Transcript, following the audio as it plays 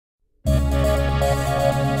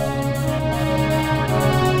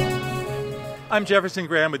I'm Jefferson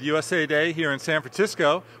Graham with USA Today here in San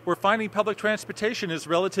Francisco, where finding public transportation is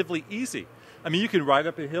relatively easy. I mean, you can ride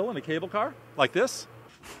up a hill in a cable car, like this,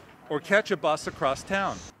 or catch a bus across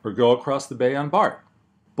town. Or go across the bay on BART.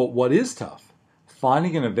 But what is tough?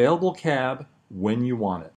 Finding an available cab when you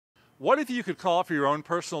want it. What if you could call for your own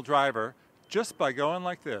personal driver just by going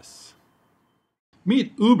like this?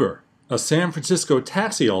 Meet Uber, a San Francisco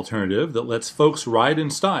taxi alternative that lets folks ride in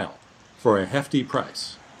style for a hefty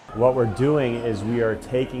price. What we're doing is we are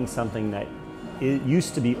taking something that it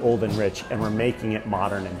used to be old and rich and we're making it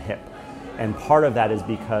modern and hip. And part of that is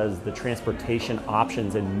because the transportation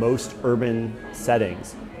options in most urban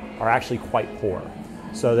settings are actually quite poor.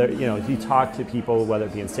 So that, if you talk to people, whether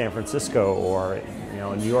it be in San Francisco or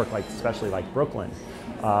in New York, especially like Brooklyn,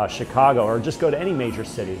 Chicago, or just go to any major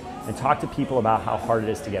city and talk to people about how hard it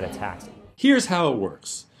is to get a taxi. Here's how it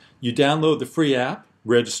works. You download the free app,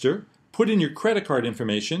 register, put in your credit card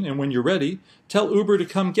information, and when you're ready, tell Uber to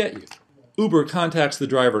come get you. Uber contacts the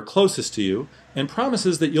driver closest to you and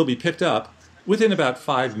promises that you'll be picked up within about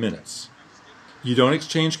 5 minutes. You don't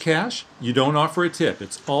exchange cash, you don't offer a tip.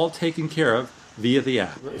 It's all taken care of via the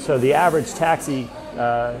app. So the average taxi,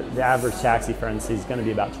 for instance, is going to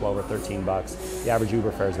be about $12 or $13. The average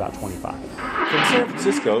Uber fare is about $25. From San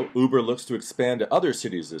Francisco, Uber looks to expand to other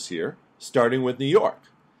cities this year, starting with New York.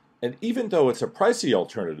 And even though it's a pricey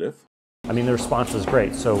alternative, the response is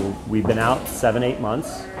great. So we've been out 7-8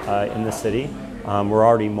 months in the city. We're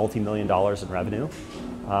already multi-million dollars in revenue,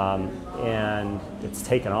 and it's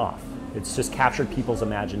taken off. It's just captured people's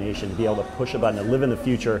imagination to be able to push a button, to live in the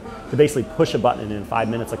future, to basically push a button and in 5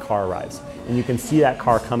 minutes a car arrives. And you can see that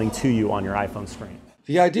car coming to you on your iPhone screen.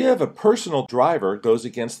 The idea of a personal driver goes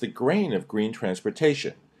against the grain of green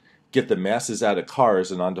transportation. Get the masses out of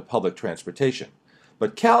cars and onto public transportation.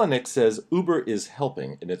 But Kalanick says Uber is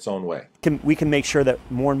helping in its own way. We can make sure that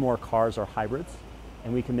more and more cars are hybrids,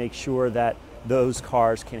 and we can make sure that those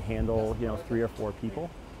cars can handle 3 or 4 people.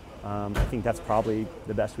 I think that's probably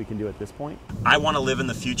the best we can do at this point. I want to live in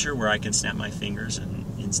the future where I can snap my fingers and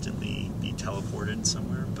instantly be teleported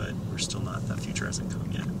somewhere, but we're still not. That future hasn't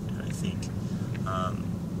come yet. And I think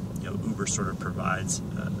Uber sort of provides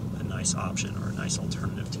a nice option or a nice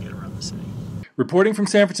alternative to get around the city. Reporting from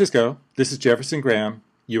San Francisco, this is Jefferson Graham,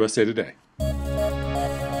 USA Today.